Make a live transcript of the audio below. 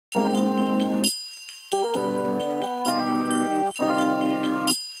Okay,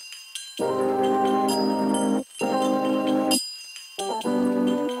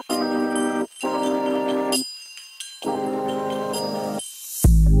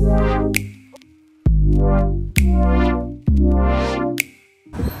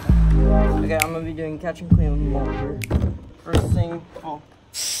 I'm gonna be doing catch and clean with mullet here. First thing,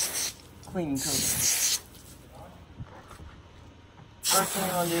 cleaning coat. First thing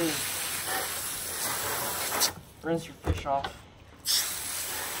you're gonna do is rinse your fish off.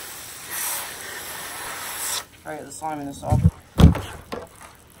 Try to get the sliminess off.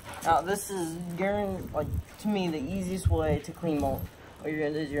 Now this is to me the easiest way to clean mullet. What you're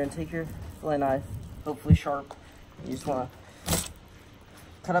gonna do is you're gonna take your fillet knife, hopefully sharp. You just wanna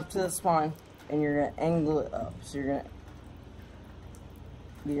cut up to the spine and you're gonna angle it up. So you're gonna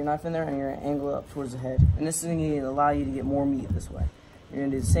get your knife in there and you're gonna angle it up towards the head. And this is gonna allow you to get more meat this way. You're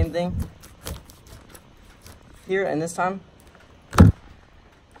gonna do the same thing here, and this time you're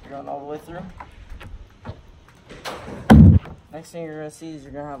going all the way through. Next thing you're gonna see is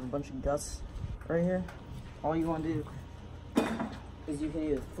you're gonna have a bunch of guts right here. All you wanna do is you can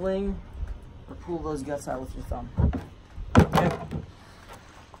either fling or pull those guts out with your thumb. Okay.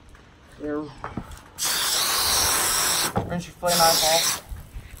 Rinse your fillet knife off.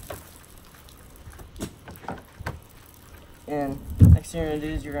 And next thing you're gonna do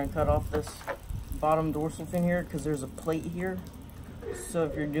is you're gonna cut off this bottom dorsal fin here, because there's a plate here. So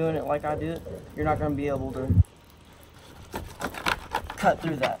if you're doing it like I do it, you're not gonna be able to cut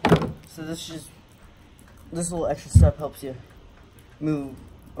through that. So this little extra step helps you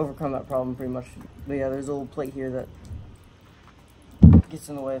overcome that problem pretty much. But yeah, there's a little plate here that gets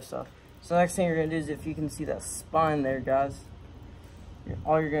in the way of stuff. So the next thing you're gonna do is, if you can see that spine there, guys,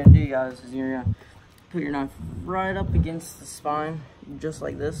 all you're gonna do, guys, is you're gonna put your knife right up against the spine, just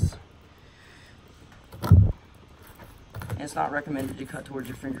like this. And it's not recommended to cut towards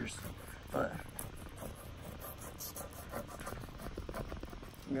your fingers, but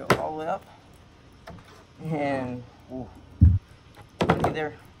go all the way up, and looky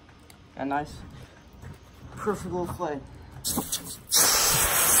there, a nice, perfect little fillet.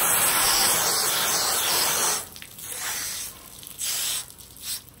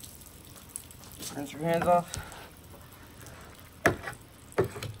 Rinse your hands off. Make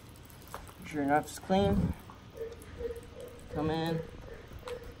sure your knife is clean. Come in.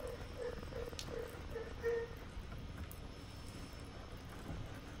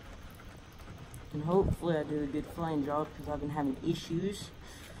 And hopefully I do a good filleting job, because I've been having issues.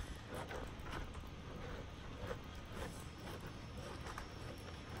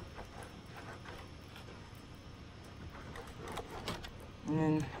 And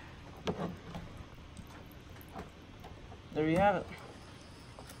then there you have it.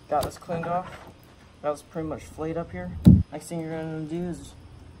 Got this cleaned off. Got this pretty much flayed up here. Next thing you're gonna do is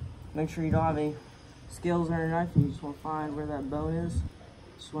make sure you don't have any scales on your knife, and you just want to find where that bone is.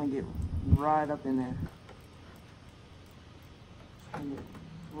 Just want to get right up in there. Get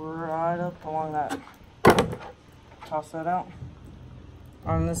right up along that. Toss that out.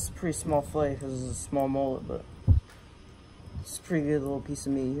 This is a pretty small fillet because it's a small mullet, but it's a pretty good little piece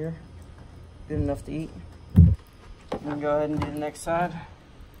of meat here. Good enough to eat. Then go ahead and do the next side.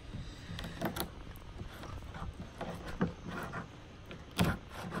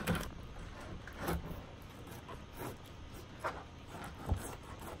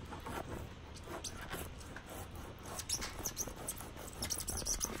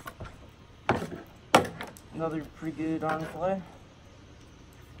 Another pretty good iron fillet.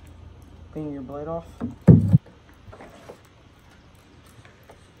 Clean your blade off.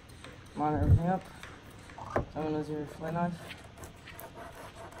 Line everything up. Someone knows your fillet knife.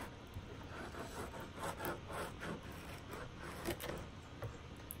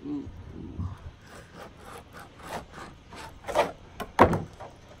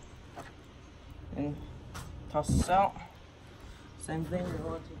 And toss this out. Same thing, you're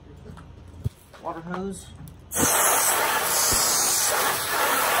going to take your water hose.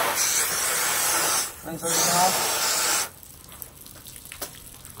 Rinse everything off.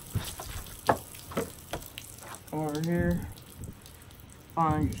 Come over here,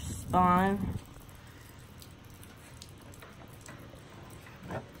 find your spine.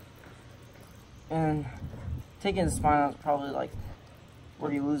 And taking the spine out is probably like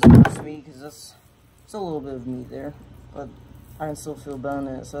where you lose the most meat, because it's a little bit of meat there, but I can still feel bone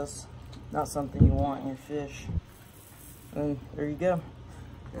in it, so that's not something you want in your fish. And there you go.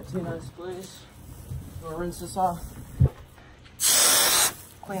 Got two nice fillets. We'll rinse this off.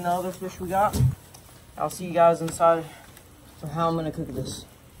 Clean the other fish we got. I'll see you guys inside for how I'm gonna cook this.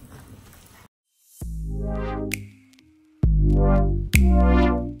 Okay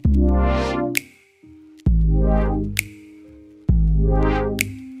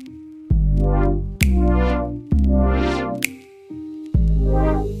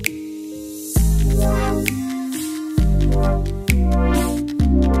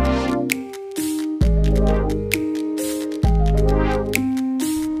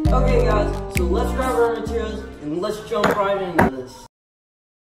guys, so let's grab our materials and let's jump right into this.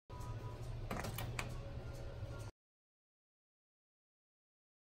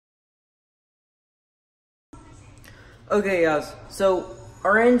 Okay guys, so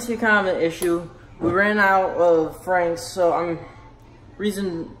our into kind of an issue. We ran out of franks, so I'm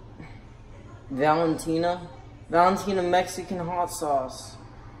using Valentina Mexican hot sauce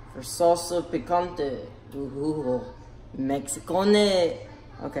for salsa picante. Ooh, Mexicone.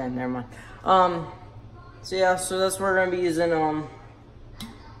 Okay, never mind. So yeah, so that's what we're gonna be using.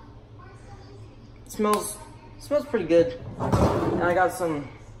 It smells pretty good. And I got some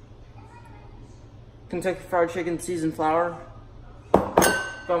Kentucky Fried Chicken seasoned flour.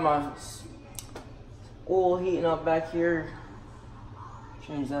 Got my oil heating up back here.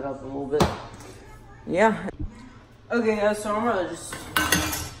 Change that up a little bit. Yeah. Okay guys, so I'm gonna just,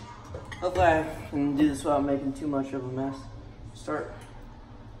 hopefully I can do this without making too much of a mess. Start.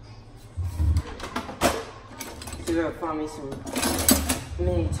 So I gotta find me some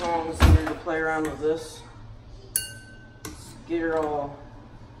mini tongs here to play around with this. Just get her all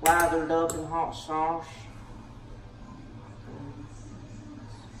lathered up in hot sauce.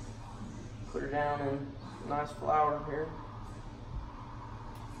 Put her down in nice flour here.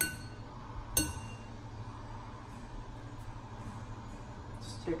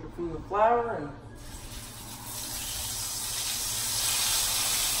 Just take her from the flour and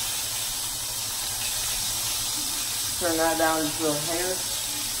turn that down into a hair.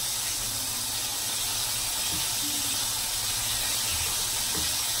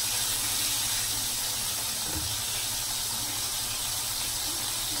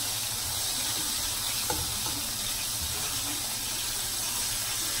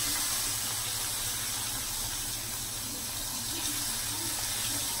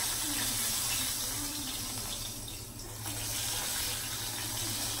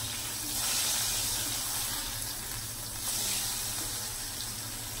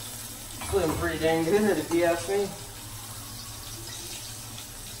 Looking pretty dang good if you ask me.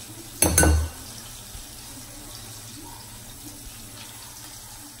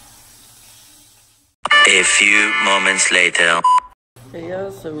 A few moments later. Okay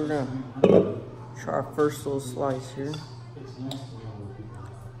guys, so we're gonna try our first little slice here.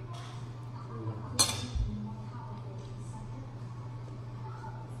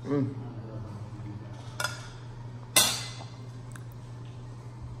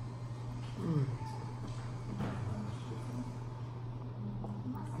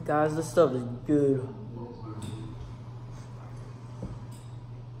 Guys, this stuff is good.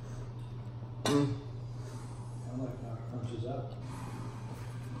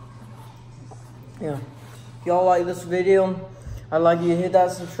 Yeah. If y'all like this video, I'd like you to hit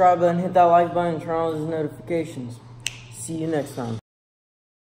that subscribe button, hit that like button, and turn on those notifications. See you next time.